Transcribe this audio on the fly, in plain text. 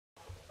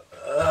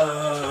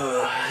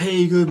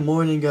Hey, good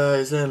morning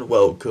guys and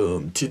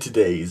welcome to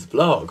today's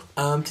vlog.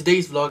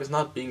 Today's vlog is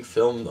not being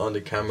filmed on the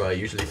camera I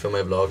usually film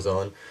my vlogs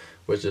on,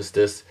 which is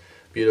this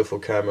beautiful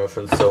camera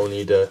from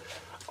Sony, the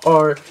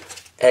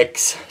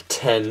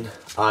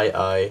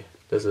RX10II.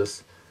 This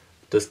is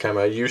this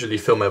camera I usually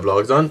film my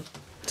vlogs on.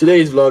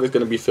 Today's vlog is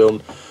going to be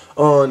filmed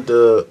on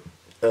the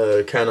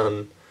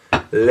Canon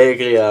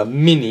Legria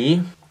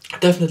Mini.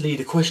 Definitely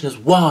the question is,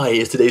 why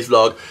is today's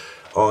vlog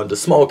on the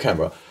small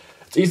camera?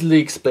 It's easily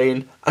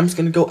explained. I'm just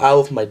gonna go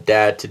out with my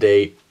dad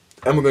today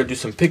and we're gonna do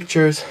some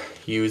pictures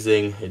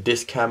using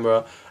this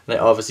camera, and I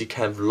obviously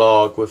can't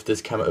vlog with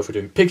this camera if we're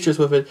doing pictures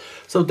with it,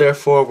 so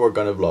therefore we're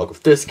gonna vlog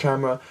with this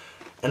camera.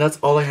 And that's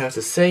all I have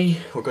to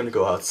say. We're gonna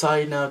go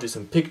outside now, do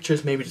some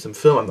pictures, maybe do some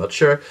film, I'm not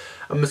sure.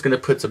 I'm just gonna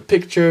put some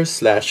pictures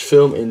slash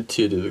film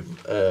into the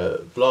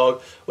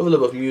vlog with a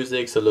little bit of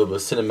music, so a little bit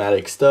of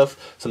cinematic stuff,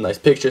 some nice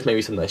pictures,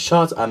 maybe some nice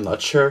shots, I'm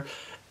not sure,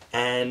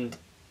 and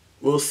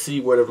we'll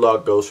see where the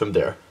vlog goes from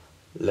there.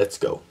 Let's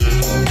go.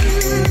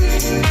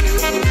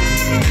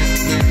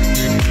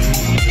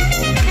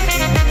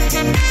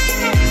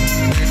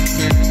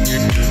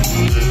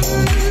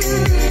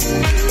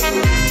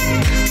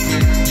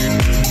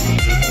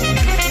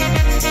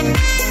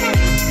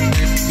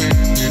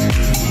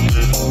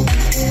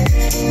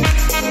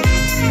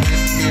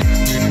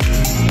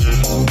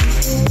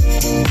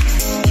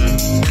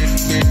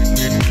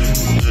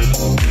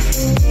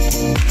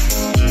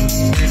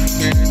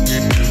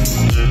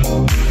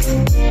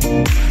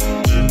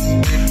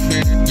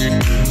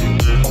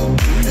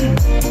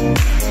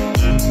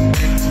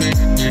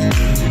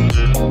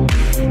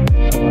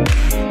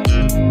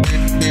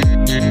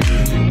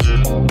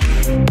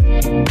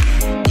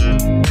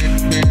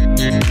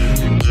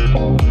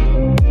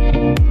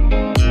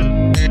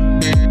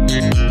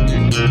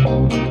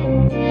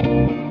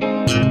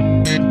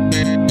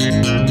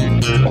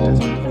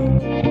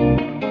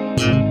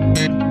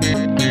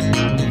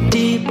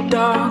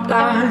 Dark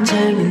lines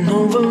hanging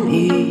over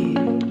me,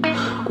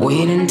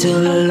 waiting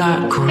till the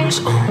light comes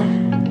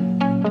on.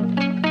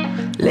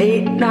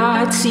 Late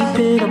nights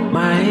seeping up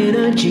my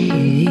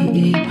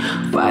energy,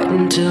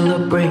 fighting till the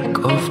break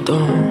of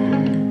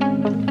dawn.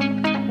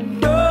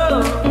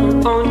 Oh,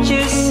 won't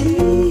you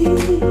see?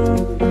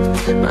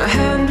 My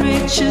hand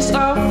reaches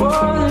out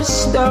for the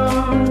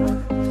stars.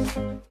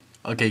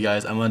 Okay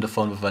guys, I'm on the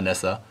phone with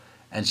Vanessa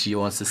and she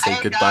wants to say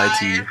goodbye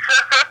to you.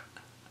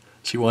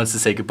 She wants to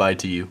say goodbye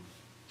to you.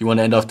 You want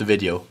to end off the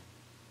video?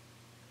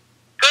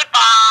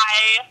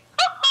 Goodbye!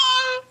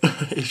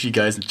 If you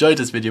guys enjoyed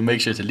this video,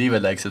 make sure to leave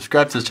a like,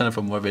 subscribe to this channel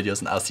for more videos,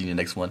 and I'll see you in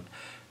the next one.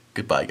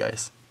 Goodbye,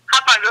 guys.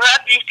 Hat man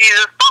gehört, wie ich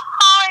dieses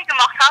Bye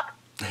gemacht habe?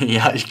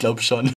 Ja, ich glaube schon.